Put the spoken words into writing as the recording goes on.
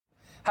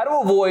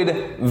How to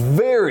avoid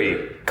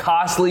very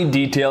costly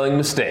detailing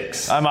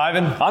mistakes. I'm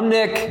Ivan. I'm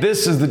Nick.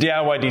 This is the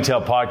DIY Detail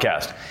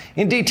Podcast.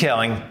 In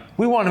detailing,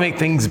 we want to make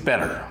things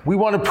better. We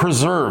want to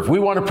preserve. We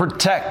want to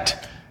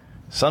protect.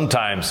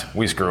 Sometimes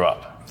we screw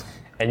up.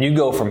 And you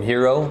go from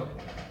hero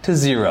to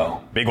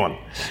zero. Big one.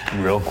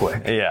 Real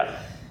quick.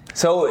 Yeah.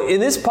 So in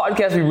this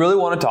podcast, we really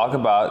want to talk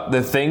about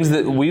the things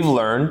that we've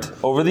learned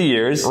over the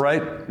years.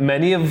 Right.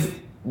 Many of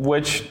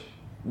which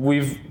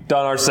we've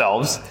done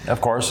ourselves. Of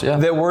course, yeah.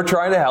 That we're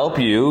trying to help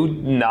you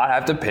not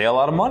have to pay a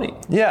lot of money.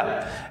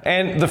 Yeah.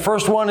 And the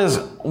first one is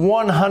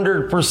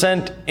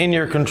 100% in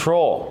your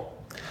control.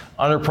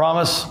 Under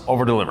promise,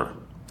 over deliver.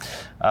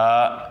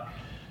 I've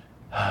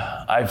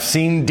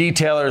seen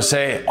detailers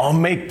say, I'll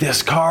make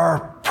this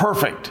car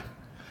perfect.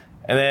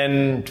 And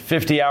then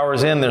 50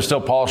 hours in, they're still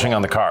polishing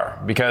on the car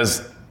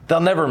because they'll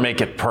never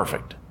make it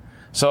perfect.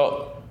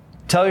 So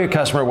tell your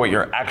customer what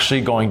you're actually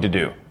going to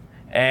do.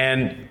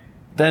 And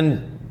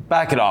then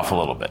back it off a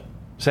little bit.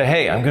 Say,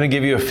 hey, I'm going to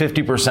give you a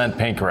 50%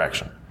 paint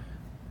correction.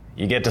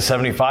 You get to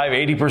 75,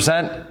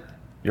 80%,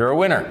 you're a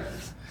winner.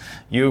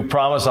 You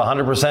promise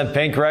 100%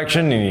 paint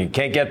correction and you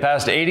can't get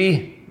past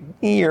 80,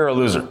 you're a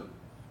loser.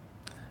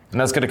 And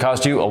that's going to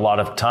cost you a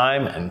lot of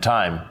time, and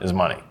time is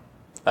money.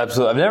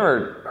 Absolutely. I've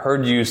never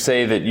heard you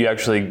say that you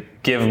actually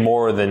give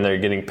more than they're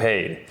getting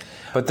paid.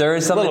 But there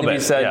is something to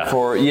be said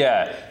for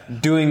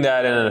doing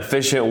that in an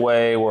efficient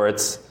way where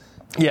it's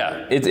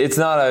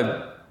not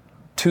a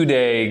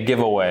 2-day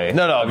giveaway.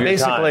 No.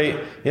 Basically,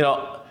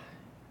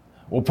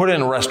 we'll put it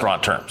in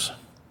restaurant terms.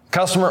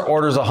 Customer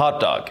orders a hot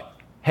dog.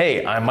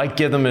 Hey, I might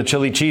give them a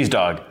chili cheese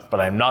dog, but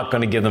I'm not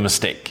going to give them a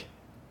steak.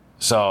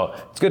 So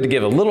it's good to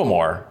give a little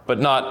more, but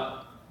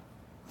not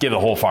give the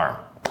whole farm.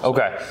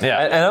 Okay. Yeah.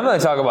 And I'm going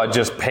to talk about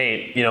just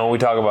paint. We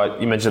talk about,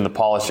 you mentioned the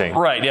polishing.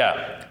 Right,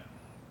 yeah.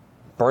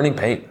 Burning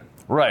paint.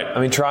 Right. I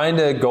mean, trying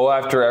to go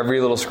after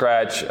every little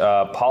scratch,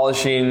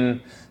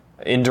 polishing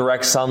in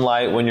direct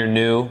sunlight when you're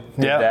new.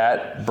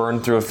 That.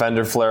 Burned through a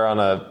fender flare on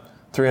a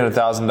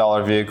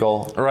 $300,000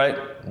 vehicle.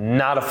 Right.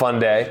 Not a fun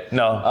day.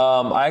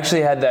 No. I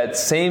actually had that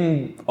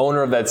same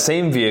owner of that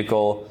same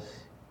vehicle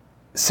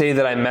say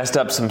that I messed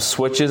up some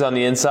switches on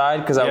the inside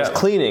because I was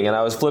cleaning and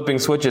I was flipping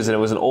switches, and it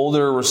was an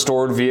older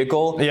restored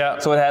vehicle. Yeah.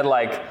 So it had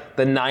like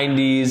the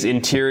 90s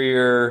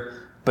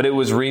interior, but it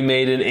was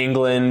remade in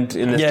England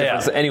in this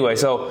different. Anyway,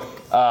 so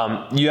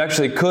you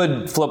actually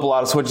could flip a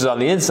lot of switches on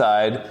the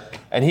inside,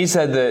 and he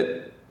said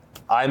that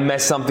I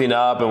messed something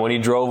up, and when he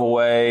drove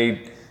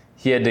away,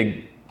 he had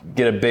to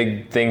get a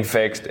big thing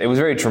fixed. It was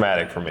very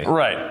traumatic for me.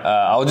 Right.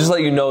 I'll just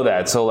let you know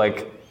that. So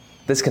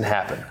this can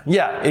happen.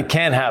 Yeah, it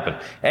can happen.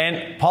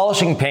 And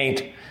polishing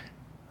paint,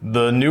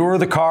 the newer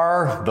the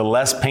car, the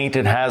less paint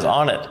it has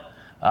on it.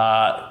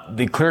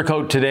 The clear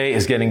coat today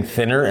is getting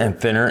thinner and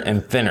thinner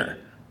and thinner.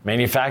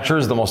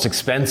 Manufacturers, the most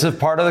expensive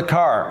part of the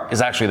car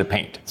is actually the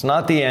paint. It's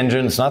not the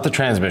engine, it's not the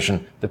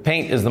transmission. The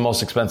paint is the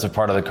most expensive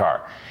part of the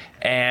car.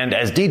 And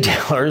as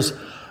detailers,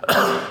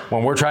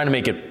 when we're trying to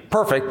make it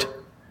perfect,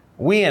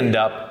 we end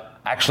up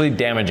actually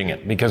damaging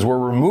it because we're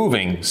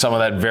removing some of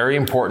that very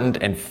important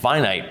and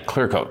finite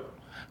clear coat.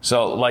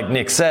 So like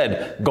Nick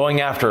said, going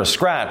after a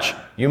scratch,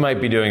 you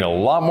might be doing a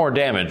lot more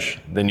damage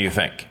than you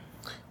think.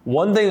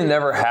 One thing that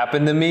never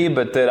happened to me,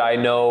 but that I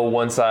know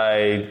once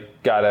I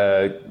got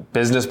a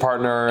business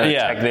partner, a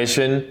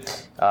technician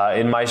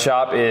in my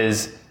shop,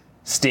 is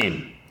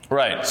steam.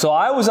 Right. So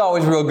I was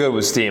always real good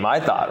with steam, I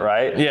thought,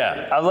 right?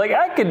 Yeah. I was like,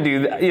 I could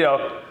do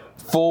that,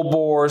 full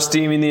bore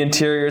steaming the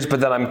interiors,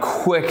 but then I'm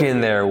quick in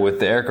there with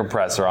the air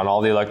compressor on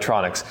all the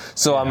electronics.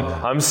 So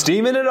I'm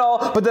steaming it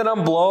all, but then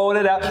I'm blowing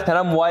it out and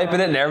I'm wiping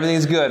it and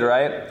everything's good,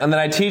 right? And then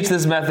I teach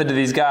this method to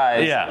these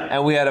guys,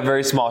 and we had a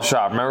very small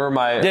shop. Remember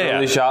my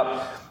early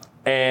shop?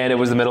 And it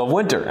was the middle of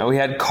winter, and we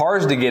had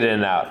cars to get in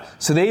and out.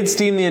 So they'd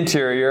steam the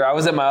interior. I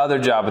was at my other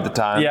job at the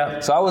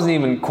time, so I wasn't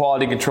even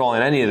quality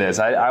controlling any of this.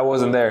 I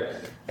wasn't there,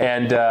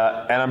 and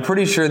I'm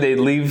pretty sure they'd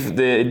leave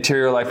the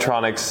interior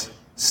electronics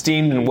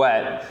steamed and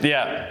wet.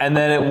 Yeah. And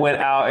then it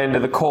went out into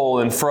the cold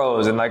and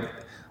froze, and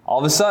all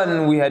of a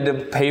sudden we had to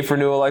pay for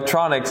new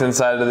electronics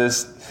inside of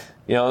this,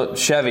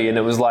 Chevy, and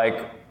it was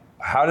like,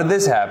 how did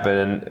this happen?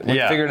 And we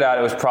figured out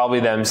it was probably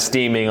them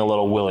steaming a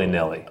little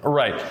willy-nilly.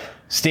 Right.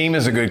 Steam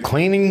is a good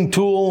cleaning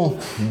tool,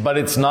 but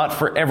it's not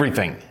for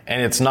everything.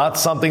 And it's not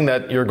something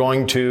that you're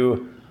going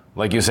to,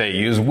 like you say,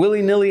 use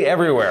willy-nilly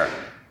everywhere.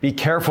 Be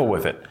careful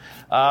with it.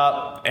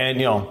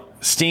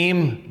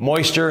 Steam,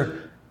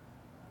 moisture,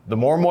 the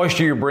more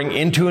moisture you bring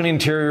into an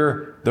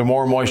interior, the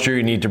more moisture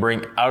you need to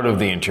bring out of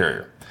the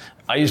interior.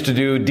 I used to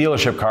do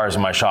dealership cars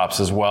in my shops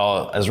as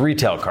well as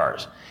retail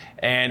cars.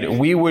 And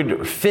we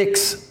would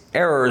fix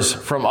errors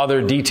from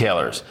other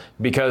detailers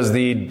because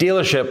the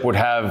dealership would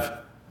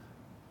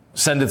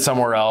send it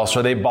somewhere else,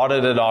 or they bought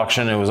it at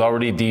auction and it was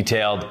already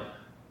detailed.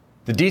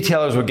 The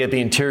detailers would get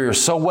the interior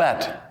so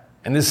wet,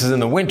 and this is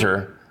in the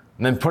winter,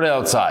 and then put it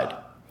outside.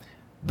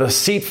 The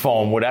seat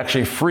foam would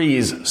actually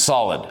freeze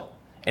solid,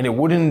 and it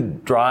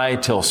wouldn't dry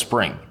till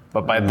spring.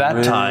 But by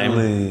that time,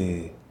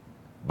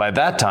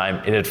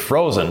 it had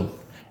frozen,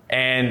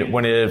 and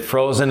when it had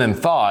frozen and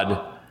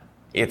thawed,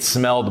 It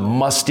smelled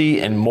musty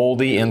and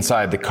moldy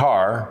inside the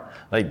car,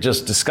 like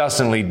just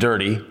disgustingly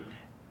dirty.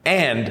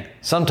 And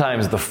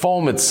sometimes the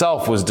foam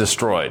itself was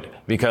destroyed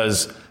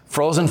because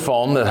frozen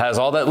foam that has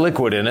all that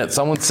liquid in it,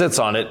 someone sits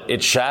on it,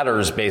 it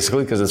shatters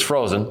basically because it's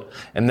frozen.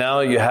 And now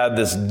you have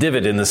this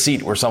divot in the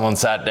seat where someone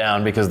sat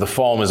down because the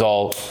foam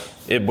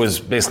it was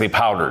basically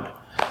powdered.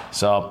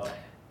 So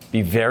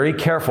be very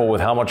careful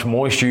with how much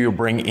moisture you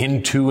bring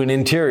into an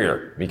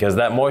interior, because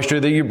that moisture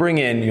that you bring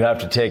in, you have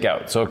to take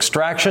out. So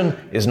extraction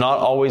is not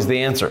always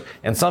the answer.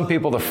 And some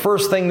people, the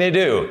first thing they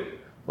do,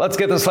 let's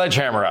get the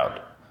sledgehammer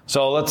out.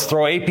 So let's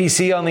throw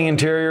APC on the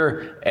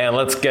interior and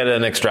let's get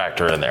an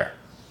extractor in there.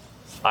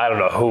 I don't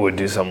know who would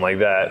do something like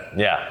that.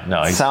 Yeah,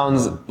 no.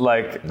 Sounds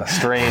like a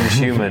strange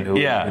human who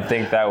would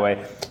think that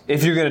way.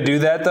 If you're going to do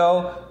that,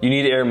 though, you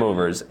need air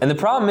movers. And the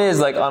problem is,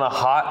 like, on a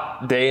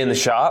hot day in the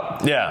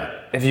shop,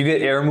 if you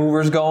get air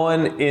movers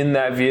going in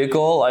that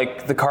vehicle,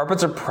 like, the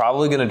carpets are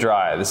probably going to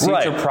dry. The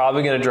seats are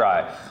probably going to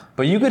dry.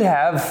 But you could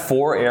have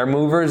 4 air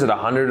movers at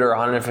 $100 or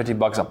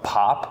 $150 a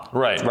pop.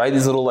 Right?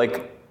 These little,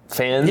 like,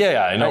 fans.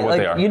 Yeah, I know what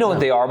they are. You know what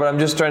they are, but I'm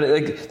just trying to,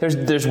 like,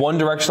 there's one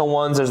directional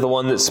ones, there's the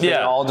one that spin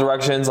in all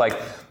directions. Like,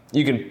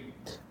 you can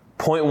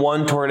point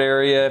one toward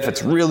area if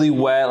it's really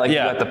wet, like you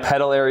got the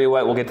pedal area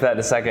wet. We'll get to that in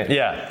a second.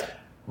 Yeah.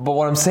 But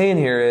what I'm saying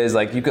here is,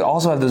 like, you could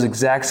also have those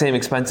exact same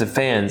expensive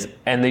fans,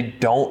 and they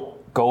don't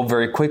go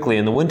very quickly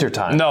in the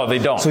wintertime. No, they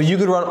don't. So you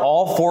could run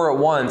all 4 at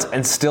once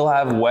and still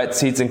have wet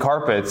seats and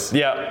carpets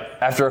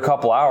after a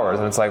couple hours.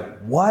 And it's like,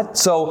 what?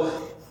 So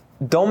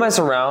don't mess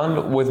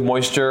around with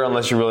moisture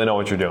unless you really know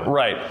what you're doing.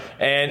 Right.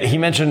 And he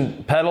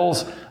mentioned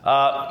pedals.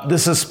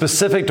 This is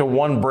specific to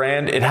one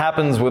brand. It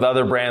happens with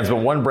other brands, but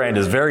one brand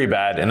is very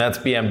bad, and that's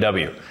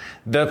BMW.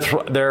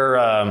 Their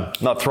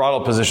not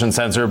throttle position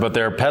sensor, but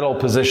their pedal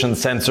position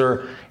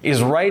sensor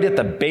is right at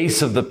the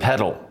base of the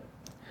pedal.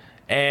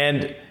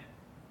 And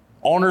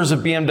owners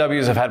of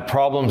BMWs have had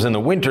problems in the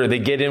winter. They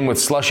get in with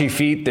slushy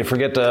feet. They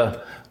forget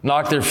to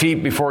knock their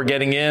feet before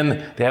getting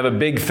in. They have a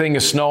big thing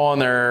of snow on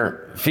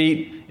their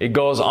feet. It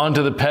goes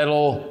onto the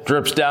pedal,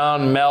 drips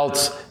down,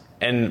 melts,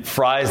 and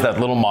fries that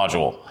little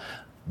module.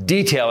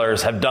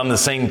 Detailers have done the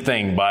same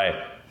thing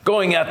by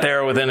going out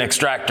there with an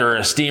extractor,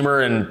 a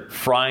steamer, and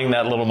frying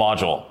that little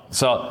module.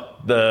 So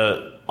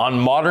on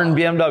modern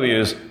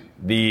BMWs,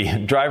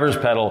 the driver's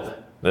pedal,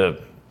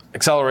 the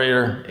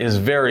accelerator, is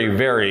very,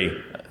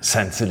 very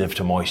sensitive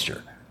to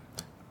moisture.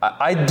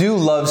 I do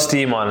love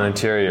steam on an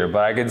interior,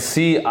 but I could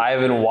see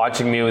Ivan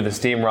watching me with a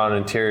steamer on an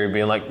interior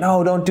being like,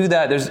 no, don't do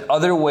that. There's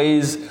other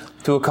ways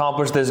to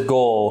accomplish this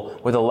goal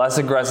with a less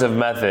aggressive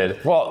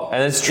method. Well,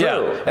 and it's true.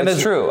 Yeah, and it's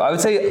true. I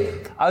would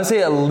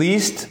say at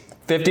least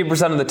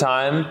 50% of the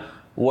time,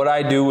 what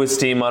I do with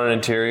steam on an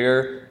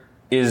interior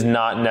is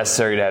not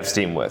necessary to have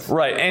steam with.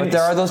 Right. But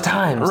there are those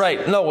times.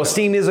 Right. No, well,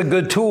 steam is a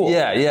good tool.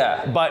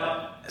 Yeah.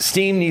 But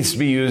steam needs to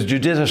be used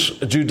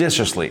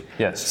judiciously.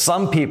 Yes.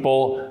 Some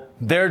people,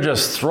 they're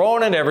just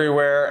throwing it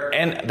everywhere,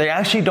 and they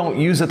actually don't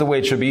use it the way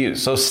it should be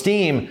used. So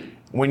steam,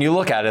 when you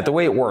look at it, the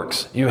way it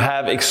works, you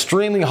have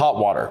extremely hot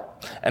water.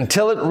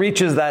 Until it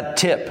reaches that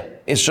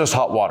tip, it's just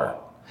hot water.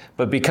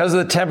 But because of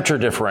the temperature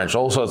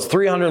differential, so it's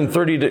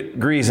 330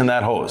 degrees in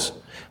that hose.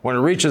 When it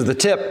reaches the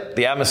tip,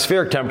 the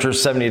atmospheric temperature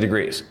is 70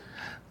 degrees.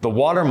 The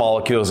water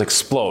molecules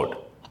explode.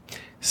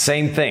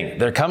 Same thing.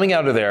 They're coming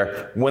out of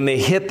there. When they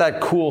hit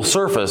that cool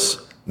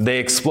surface, they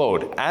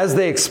explode. As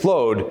they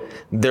explode,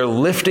 they're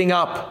lifting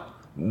up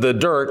the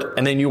dirt,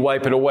 and then you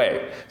wipe it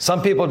away.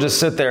 Some people just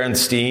sit there and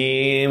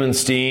steam and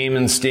steam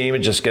and steam. It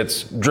just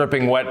gets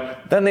dripping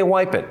wet. Then they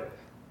wipe it.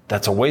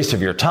 That's a waste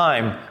of your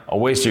time, a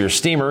waste of your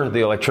steamer,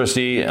 the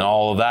electricity and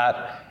all of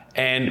that.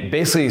 And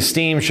basically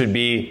steam should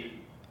be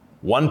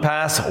one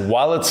pass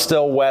while it's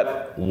still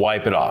wet,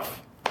 wipe it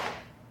off.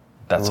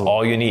 That's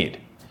all you need.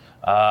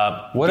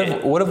 What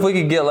if we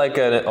could get like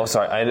oh,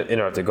 sorry, I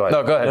interrupted. Go ahead.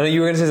 No, go ahead. No,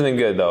 you were going to say something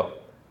good though.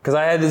 Because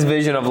I had this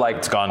vision of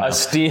like a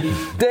steam.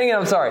 Dang it,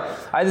 I'm sorry.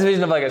 I had this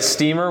vision of like a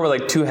steamer with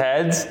like 2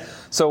 heads.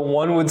 So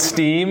one would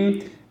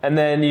steam, and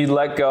then you'd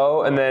let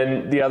go, and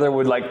then the other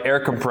would like air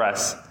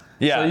compress.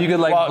 Yeah. So you could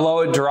like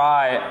blow it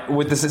dry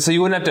with this. So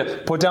you wouldn't have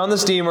to put down the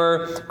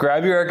steamer,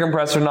 grab your air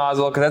compressor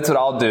nozzle, because that's what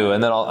I'll do,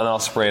 and then I'll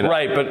spray it.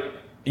 Right, but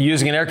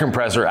using an air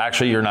compressor,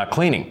 actually, you're not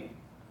cleaning,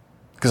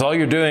 because all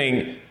you're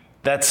doing,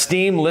 that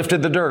steam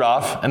lifted the dirt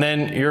off, and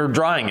then you're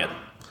drying it.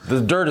 The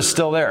dirt is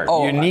still there.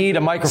 Oh, you need a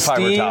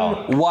microfiber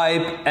towel. Steam,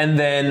 wipe, and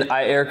then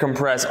I air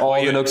compress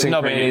all the nooks and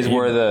crannies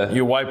where the...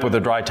 You wipe with a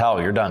dry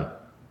towel, you're done.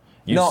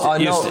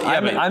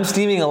 I'm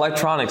steaming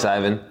electronics,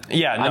 Ivan.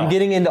 Yeah, no. I'm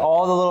getting into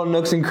all the little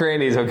nooks and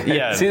crannies, okay?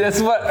 Yeah. See,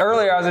 that's what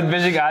earlier I was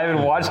envisioning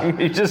Ivan watching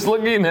me, just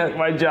looking at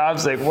my job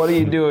saying, what are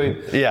you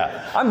doing?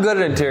 Yeah. I'm good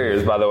at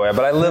interiors, by the way,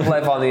 but I live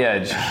life on the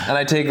edge, and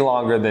I take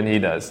longer than he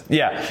does.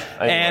 Yeah.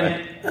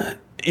 Anyway. And,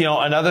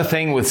 another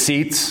thing with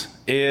seats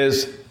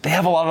is they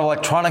have a lot of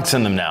electronics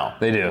in them now.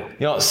 They do.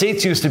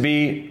 Seats used to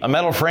be a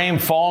metal frame,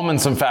 foam, and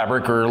some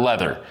fabric or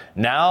leather.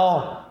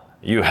 Now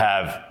you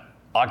have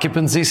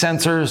occupancy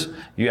sensors,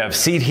 you have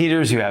seat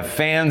heaters, you have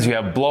fans, you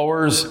have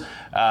blowers,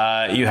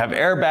 you have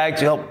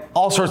airbags,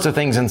 all sorts of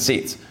things in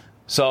seats.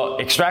 So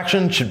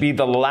extraction should be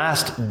the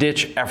last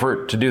ditch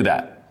effort to do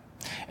that.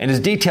 And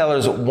as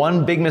detailers,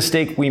 one big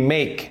mistake we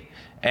make,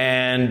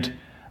 and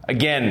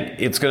again,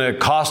 it's going to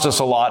cost us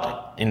a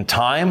lot in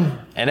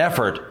time and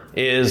effort,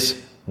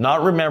 is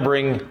not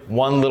remembering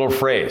one little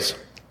phrase.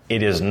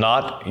 It is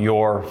not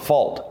your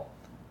fault.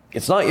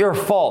 It's not your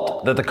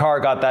fault that the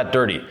car got that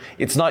dirty.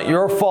 It's not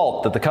your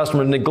fault that the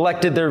customer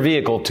neglected their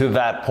vehicle to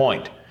that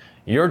point.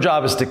 Your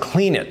job is to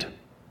clean it,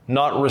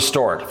 not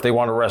restore it. If they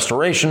want a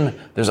restoration,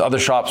 there's other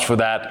shops for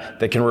that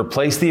can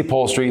replace the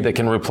upholstery, that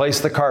can replace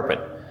the carpet.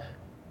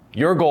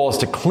 Your goal is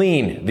to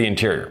clean the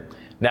interior.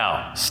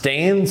 Now,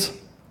 stains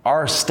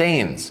are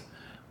stains.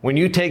 When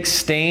you take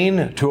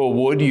stain to a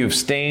wood, you've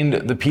stained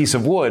the piece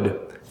of wood,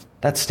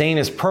 that stain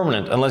is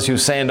permanent unless you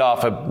sand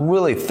off a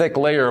really thick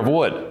layer of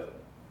wood.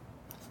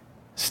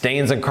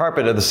 Stains and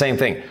carpet are the same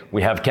thing.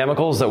 We have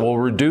chemicals that will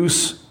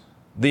reduce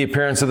the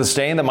appearance of the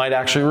stain that might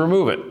actually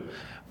remove it.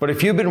 But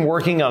if you've been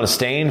working on a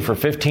stain for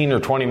 15 or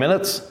 20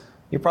 minutes,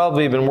 you've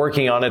probably been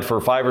working on it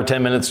for 5 or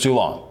 10 minutes too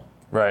long.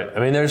 Right.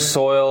 I mean, there's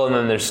soil and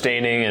then there's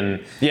staining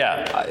and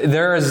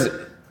there is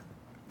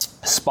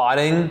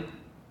spotting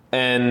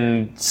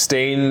and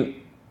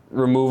stain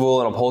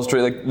removal and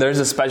upholstery. Like, there's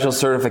a special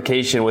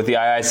certification with the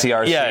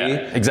IICRC. Yeah,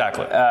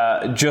 exactly.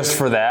 Just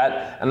for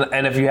that.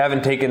 And if you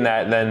haven't taken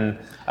that, then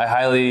I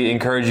highly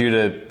encourage you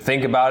to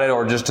think about it,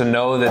 or just to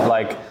know that,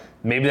 like,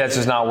 maybe that's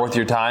just not worth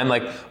your time.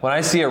 Like, when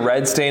I see a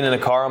red stain in a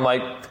car, I'm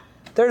like,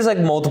 there's like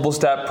multiple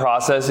step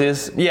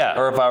processes. Yeah.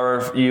 Or if I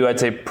were you, I'd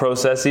say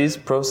processes.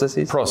 Process.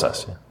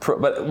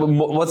 But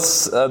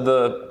what's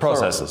the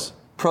processes?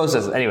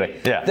 Processes. Anyway.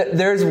 Yeah.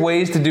 There's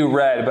ways to do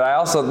red,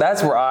 but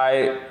that's where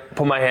I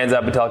put my hands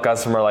up and tell a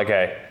customer, like,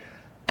 hey,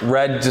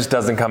 red just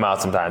doesn't come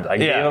out sometimes. I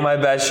gave it my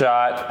best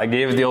shot. I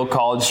gave it the old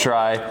college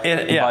try.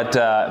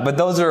 But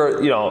those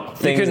are,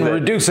 things you can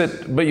reduce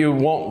it, but you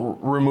won't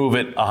remove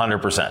it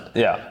 100%.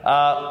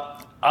 Yeah.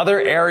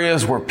 Other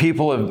areas where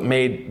people have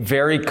made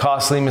very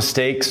costly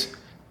mistakes,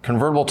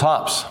 convertible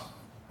tops.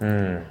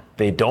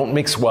 They don't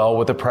mix well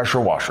with a pressure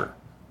washer.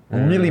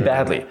 Really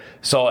badly.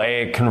 So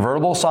a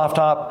convertible soft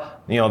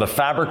top, the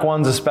fabric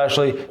ones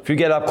especially, if you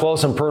get up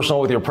close and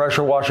personal with your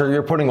pressure washer,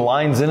 you're putting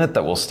lines in it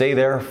that will stay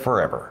there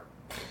forever.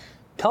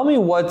 Tell me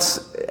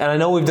and I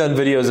know we've done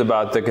videos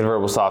about the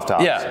convertible soft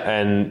tops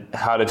and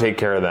how to take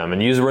care of them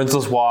and use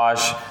rinseless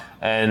wash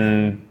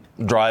and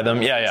dry them.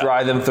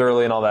 Dry them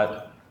thoroughly and all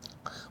that.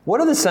 What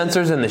are the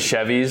sensors in the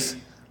Chevys?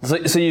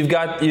 So you've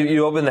got,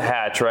 you open the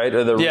hatch, right?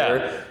 Or the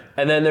rear.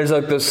 And then there's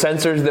like those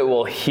sensors that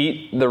will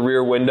heat the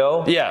rear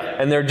window. Yeah.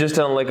 And they're just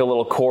on like a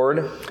little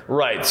cord.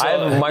 Right. So, I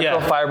have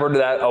microfibered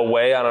that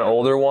away on an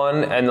older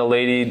one, and the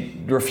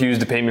lady refused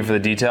to pay me for the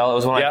detail. It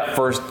was one of my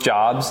first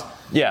jobs.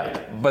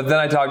 Yeah. But then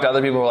I talked to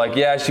other people who were like,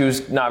 yeah, she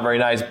was not very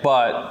nice,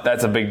 but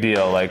that's a big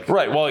deal. Like,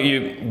 right. Well,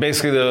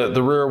 basically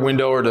the rear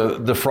window or the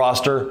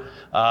defroster,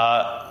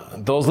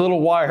 those little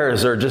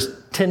wires are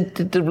just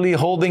tentatively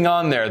holding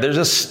on there. They're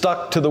just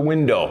stuck to the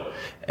window.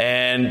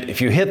 And if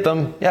you hit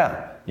them,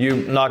 you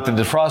knock the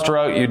defroster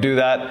out, you do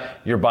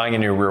that, you're buying a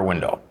new rear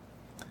window.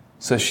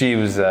 So she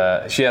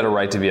had a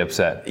right to be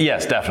upset.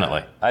 Yes,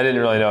 definitely. I didn't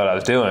really know what I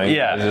was doing.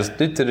 Yeah. I was just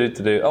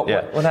do. Oh,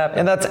 what happened?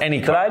 And that's any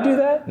car. Did I do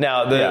that?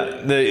 Now,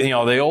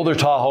 the older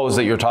Tahoes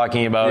that you're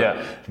talking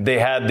about, they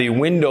had the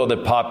window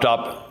that popped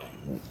up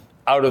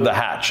out of the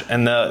hatch,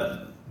 and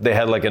they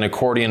had like an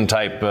accordion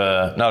type,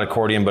 not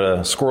accordion, but a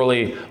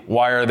squirrely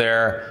wire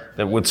there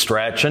that would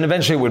stretch and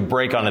eventually would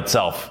break on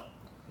itself.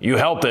 You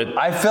helped it.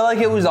 I feel like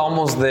it was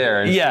almost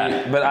there.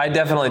 But I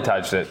definitely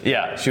touched it.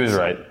 Yeah. She was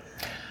right.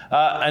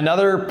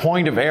 Another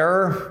point of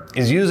error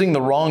is using the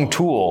wrong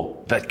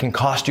tool that can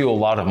cost you a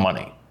lot of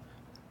money.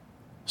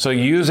 So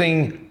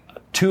using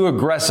too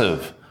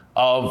aggressive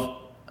of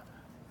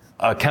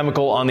a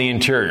chemical on the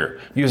interior,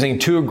 using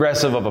too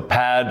aggressive of a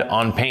pad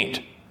on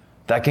paint,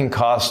 that can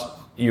cost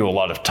you a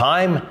lot of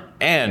time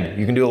and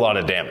you can do a lot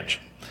of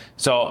damage.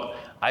 So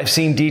I've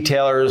seen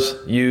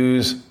detailers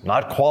use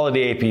not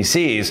quality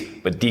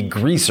APCs, but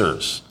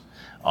degreasers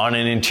on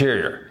an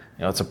interior.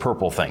 It's a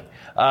purple thing.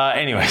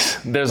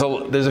 Anyways, there's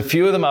a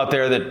few of them out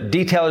there that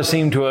detailers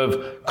seem to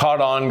have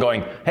caught on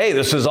going, hey,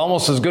 this is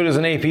almost as good as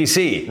an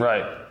APC.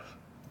 Right.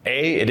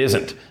 A, it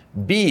isn't.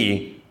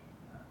 B,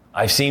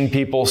 I've seen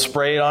people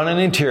spray it on an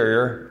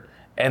interior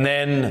and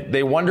then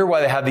they wonder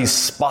why they have these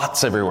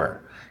spots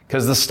everywhere.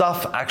 Because the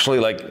stuff actually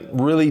like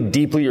really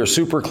deeply or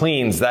super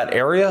cleans that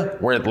area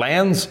where it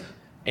lands,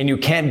 and you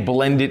can't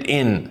blend it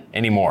in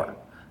anymore.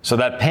 So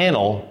that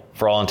panel,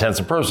 for all intents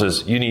and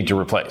purposes, you need to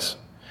replace.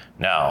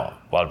 Now,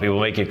 a lot of people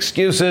make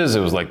excuses.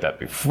 It was like that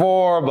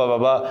before, blah, blah,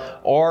 blah.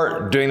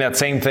 Or doing that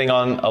same thing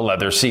on a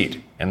leather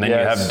seat. And then you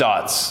have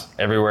dots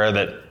everywhere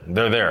that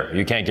they're there.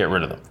 You can't get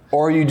rid of them.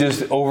 Or you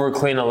just over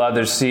clean a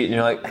leather seat and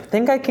you're like, I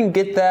think I can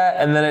get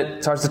that. And then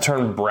it starts to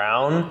turn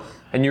brown.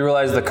 and you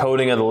realize the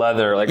coating of the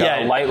leather, like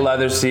a light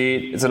leather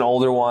seat, it's an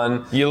older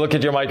one. You look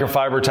at your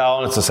microfiber towel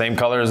and it's the same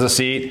color as the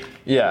seat.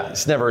 Yeah.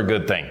 It's never a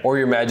good thing. Or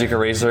your magic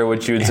eraser,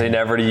 which you would say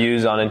never to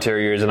use on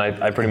interiors, and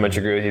I pretty much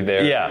agree with you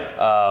there.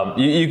 Yeah.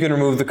 You can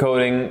remove the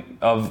coating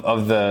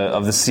of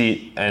the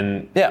seat,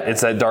 and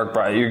it's that dark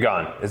brown. You're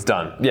gone. It's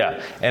done.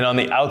 Yeah. And on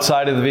the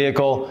outside of the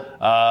vehicle,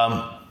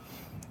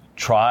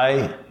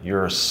 try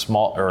your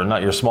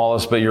not your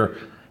smallest, but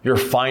your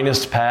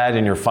finest pad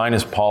and your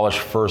finest polish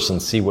first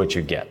and see what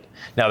you get.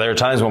 Now, there are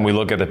times when we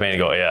look at the paint and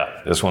go,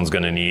 yeah, this one's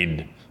going to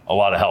need a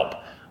lot of help.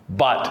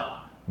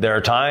 But there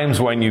are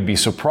times when you'd be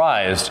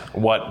surprised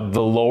what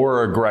the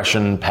lower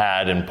aggression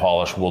pad and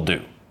polish will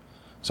do.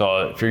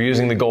 So if you're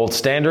using the gold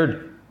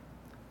standard,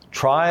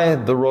 try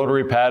the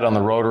rotary pad on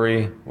the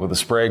rotary with a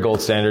spray gold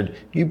standard.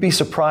 You'd be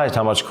surprised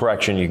how much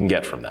correction you can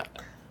get from that.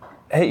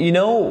 Hey, you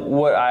know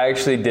what I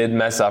actually did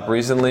mess up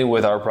recently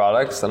with our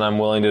products, and I'm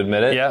willing to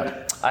admit it?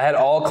 Yeah. I had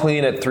all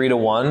clean at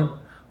 3-1,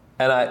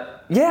 and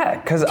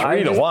because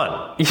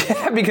 3-1.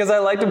 Yeah, because I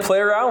like to play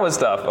around with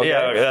stuff. Okay?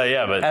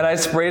 Yeah, but and I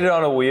sprayed it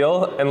on a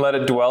wheel and let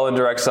it dwell in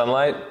direct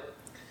sunlight.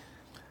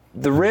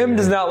 The rim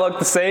does not look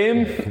the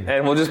same,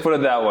 and we'll just put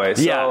it that way.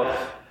 So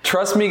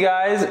trust me,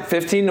 guys,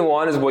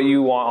 15-1 is what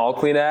you want all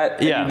clean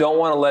at. And you don't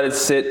want to let it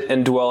sit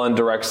and dwell in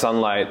direct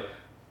sunlight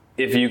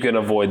if you can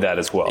avoid that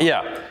as well.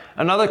 Yeah.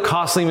 Another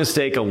costly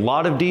mistake, a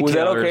lot of detailers. Was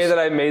that okay that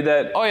I made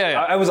that? Oh,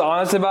 yeah. I was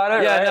honest about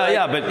it?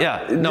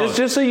 Right? No.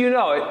 Just so you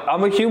know,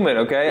 I'm a human,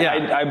 okay?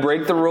 Yeah. I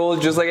break the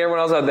rules just like everyone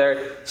else out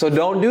there, so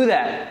don't do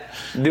that.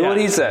 Do what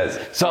he says.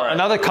 So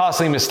another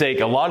costly mistake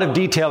a lot of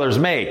detailers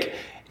make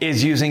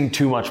is using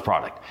too much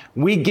product.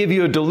 We give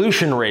you a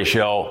dilution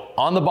ratio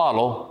on the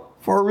bottle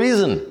for a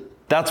reason.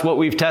 That's what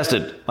we've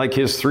tested, like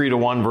his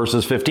 3-1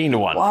 versus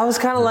 15-1. Well, I was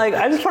kind of like,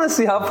 I just want to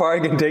see how far I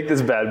can take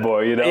this bad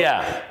boy, you know?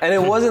 Yeah. And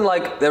it wasn't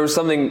like there was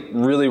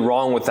something really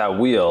wrong with that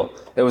wheel.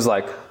 It was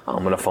like, I'm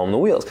going to foam the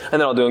wheels. And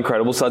then I'll do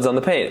incredible suds on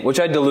the paint, which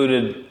I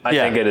diluted, I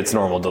think, at its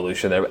normal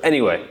dilution there. But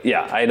anyway,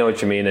 I know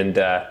what you mean, and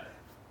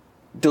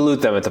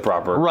dilute them at the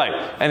proper. Right.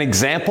 An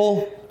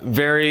example,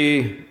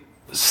 very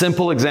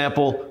simple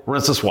example,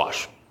 rinse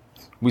wash.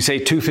 We say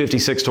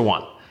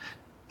 256-1.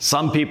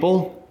 Some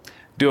people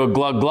do a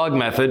glug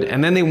method,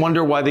 and then they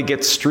wonder why they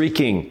get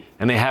streaking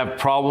and they have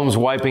problems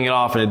wiping it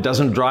off and it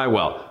doesn't dry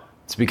well.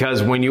 It's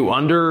because when you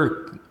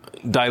under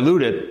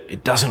dilute it,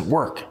 it doesn't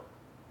work.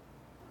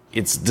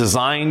 It's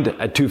designed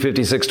at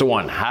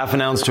 256-1, half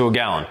an ounce to a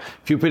gallon.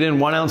 If you put in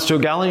 1 ounce to a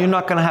gallon, you're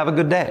not going to have a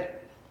good day.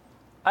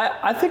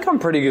 I think I'm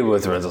pretty good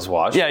with rinse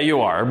wash. Yeah,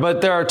 you are,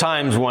 but there are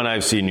times when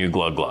I've seen you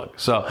glug.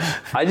 So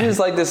I just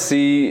like to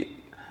see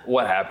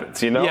what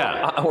happens, you know?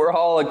 Yeah. We're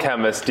all a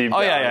chemist deep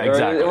down. Yeah,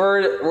 exactly.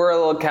 We're a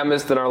little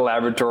chemist in our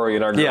laboratory,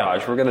 in our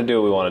garage. We're going to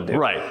do what we want to do.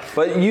 Right.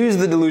 But use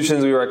the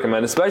dilutions we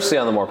recommend, especially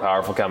on the more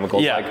powerful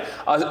chemicals. Yeah.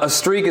 Like a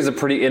streak is a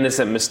pretty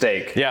innocent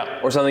mistake. Yeah.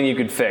 Or something you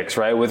could fix,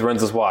 right, with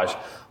rinseless wash.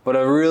 But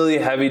a really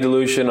heavy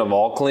dilution of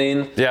all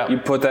clean, you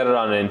put that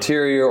on an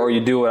interior, or you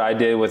do what I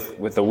did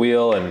with the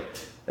wheel, and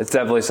it's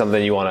definitely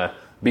something you want to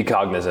be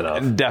cognizant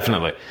of.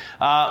 Definitely.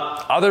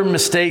 Other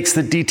mistakes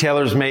that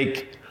detailers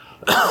make,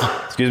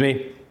 excuse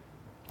me,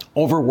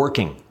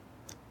 overworking.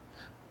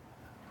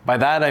 By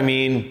that I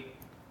mean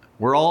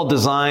we're all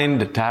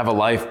designed to have a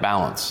life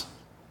balance.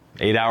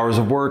 8 hours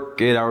of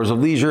work, 8 hours of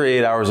leisure,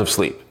 8 hours of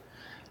sleep.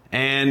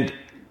 And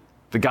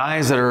the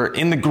guys that are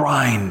in the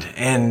grind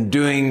and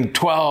doing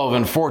 12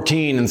 and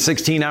 14 and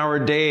 16-hour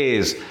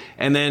days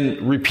and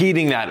then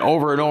repeating that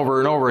over and over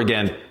and over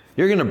again,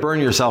 you're going to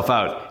burn yourself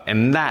out,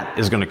 and that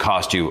is going to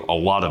cost you a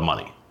lot of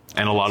money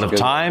and a lot of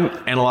time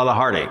and a lot of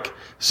heartache.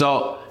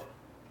 So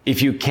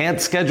if you can't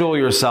schedule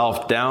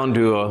yourself down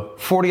to a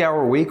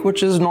 40-hour week,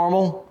 which is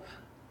normal,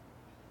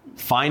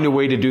 find a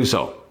way to do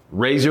so.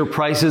 Raise your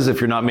prices if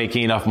you're not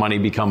making enough money.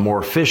 Become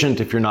more efficient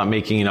if you're not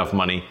making enough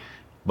money.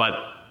 But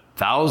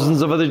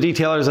thousands of other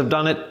detailers have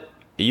done it.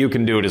 You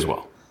can do it as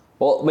well.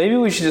 Well, maybe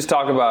we should just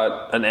talk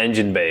about an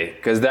engine bay,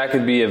 because that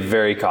could be a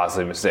very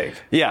costly mistake.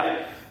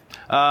 Yeah.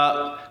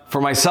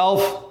 For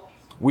myself,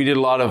 we did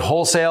a lot of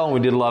wholesale and we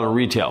did a lot of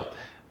retail.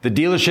 The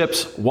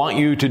dealerships want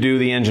you to do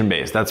the engine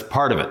bays. That's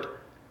part of it.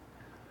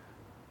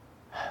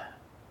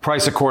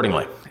 Price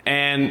accordingly.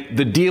 And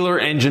the dealer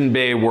engine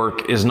bay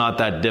work is not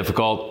that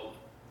difficult.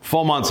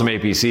 Foam on some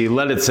APC,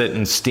 let it sit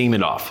and steam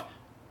it off.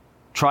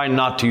 Try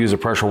not to use a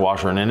pressure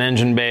washer in an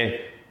engine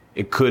bay.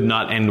 It could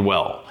not end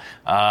well.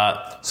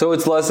 So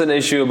it's less an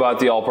issue about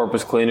the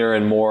all-purpose cleaner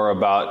and more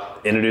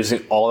about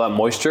introducing all that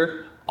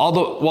moisture?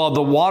 While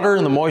the water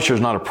and the moisture is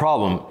not a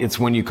problem, it's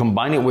when you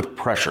combine it with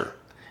pressure.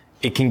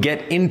 It can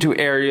get into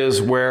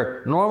areas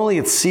where normally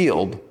it's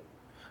sealed,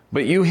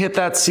 but you hit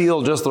that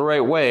seal just the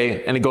right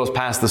way and it goes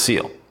past the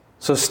seal.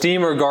 So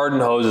steam or garden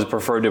hose is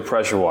preferred to a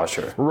pressure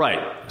washer? Right.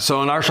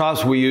 So in our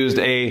shops we used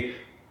a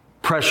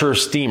pressure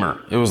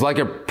steamer. It was like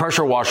a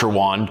pressure washer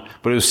wand,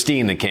 but it was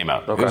steam that came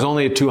out. Okay. It was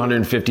only at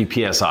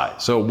 250 PSI,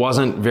 so it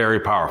wasn't very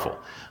powerful.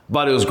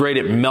 But it was great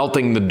at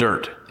melting the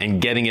dirt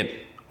and getting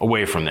it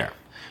away from there.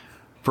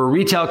 For a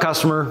retail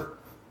customer,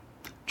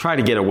 try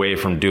to get away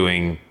from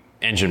doing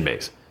engine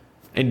bays.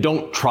 And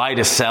don't try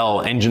to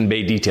sell engine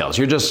bay details.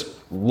 You're just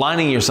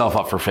lining yourself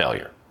up for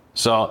failure.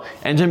 So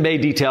engine bay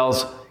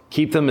details,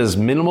 keep them as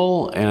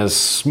minimal and as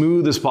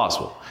smooth as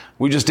possible.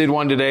 We just did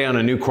one today on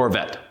a new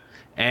Corvette,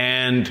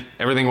 and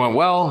everything went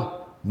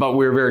well, but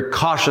we were very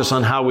cautious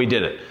on how we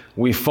did it.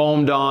 We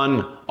foamed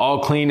on,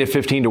 all cleaned at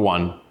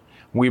 15:1.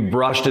 We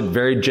brushed it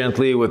very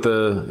gently with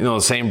the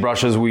same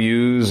brushes we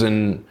use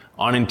on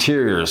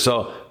interiors.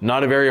 So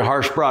not a very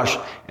harsh brush,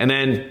 and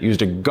then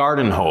used a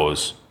garden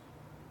hose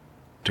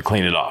to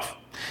clean it off.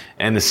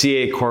 And the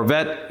CA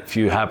Corvette, if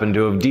you happen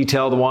to have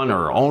detailed one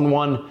or own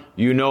one,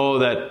 you know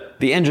that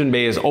the engine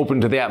bay is open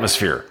to the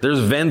atmosphere. There's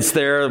vents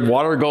there,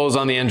 water goes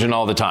on the engine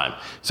all the time.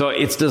 So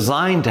it's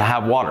designed to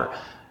have water.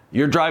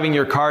 You're driving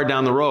your car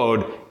down the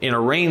road in a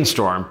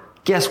rainstorm,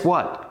 guess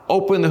what?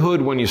 Open the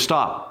hood when you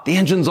stop. The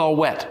engine's all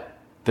wet.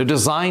 They're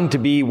designed to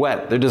be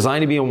wet. They're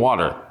designed to be in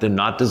water. They're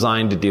not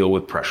designed to deal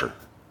with pressure.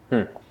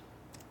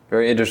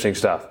 Very interesting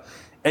stuff.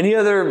 Any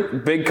other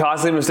big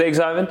costly mistakes,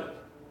 Ivan,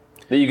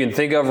 that you can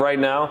think of right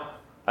now?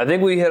 I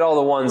think we hit all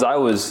the ones I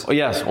was... Oh,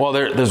 yes. Well,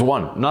 there's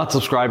one. Not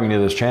subscribing to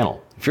this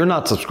channel. If you're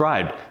not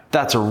subscribed,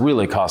 that's a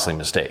really costly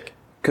mistake.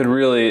 Could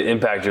really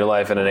impact your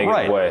life in a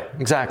negative way.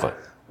 Exactly.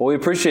 Well, we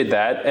appreciate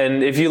that.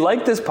 And if you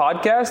like this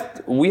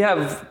podcast, we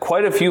have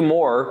quite a few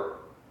more.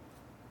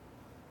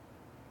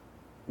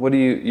 What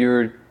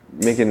you're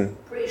making?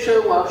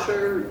 Pressure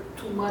washer,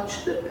 too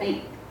much, the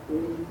paint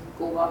will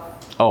go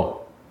off.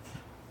 Oh.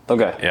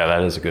 Okay. Yeah,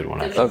 that is a good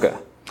one, actually. Okay.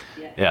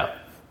 Yeah.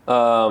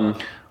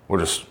 We'll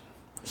just...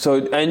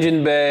 So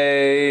engine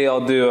bay,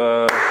 I'll do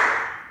a...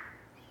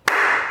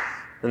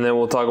 And then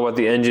we'll talk about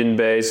the engine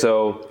bay.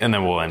 So... And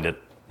then we'll end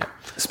it.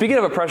 Speaking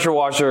of a pressure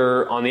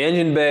washer on the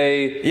engine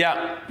bay,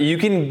 you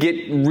can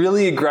get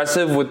really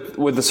aggressive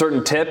with a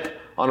certain tip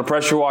on a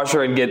pressure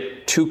washer and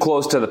get too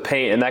close to the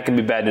paint, and that can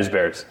be bad news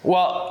bears.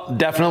 Well,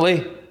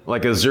 definitely.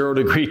 Like a 0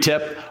 degree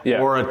tip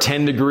or a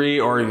 10 degree,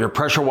 or your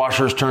pressure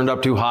washer is turned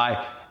up too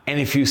high. And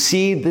if you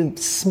see the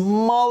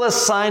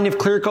smallest sign of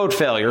clear coat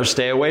failure,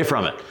 stay away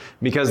from it.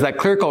 Because that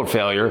clear coat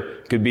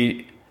failure could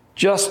be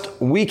just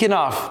weak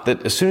enough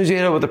that as soon as you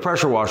hit it with the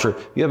pressure washer,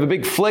 you have a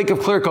big flake of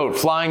clear coat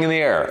flying in the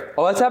air.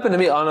 Oh, that's happened to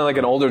me on like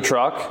an older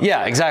truck.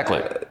 Yeah,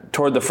 exactly.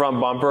 Toward the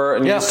front bumper,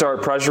 and you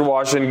start pressure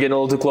washing, getting a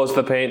little too close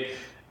to the paint,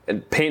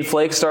 and paint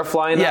flakes start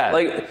flying out.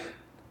 Like,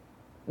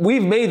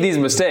 we've made these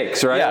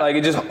mistakes, right? Like,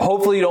 it just,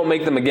 hopefully you don't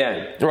make them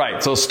again.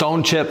 Right, so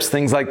stone chips,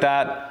 things like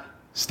that,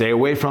 stay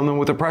away from them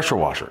with a pressure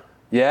washer.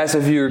 Yeah, so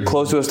if you're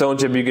close to a stone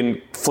chip, you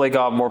can flake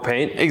off more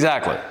paint?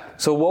 Exactly.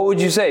 So what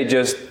would you say?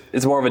 Just,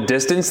 it's more of a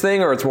distance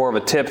thing, or it's more of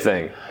a tip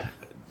thing?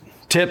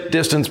 Tip,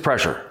 distance,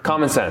 pressure.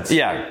 Common sense.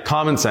 Yeah,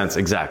 common sense,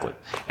 exactly.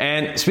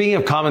 And speaking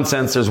of common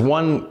sense, there's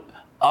one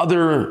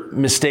other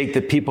mistake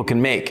that people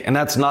can make, and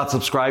that's not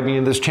subscribing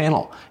to this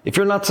channel. If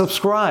you're not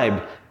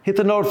subscribed, hit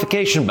the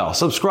notification bell,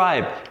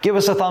 subscribe, give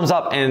us a thumbs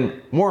up,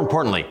 and more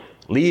importantly,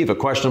 leave a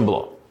question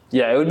below.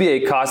 Yeah, it would be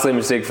a costly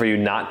mistake for you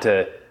not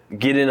to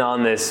get in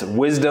on this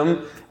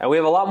wisdom. And we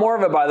have a lot more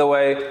of it, by the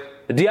way.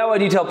 The DIY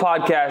Detail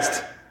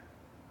Podcast,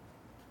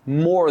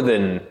 more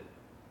than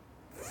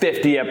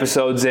 50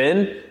 episodes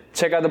in.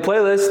 Check out the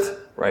playlist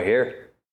right here.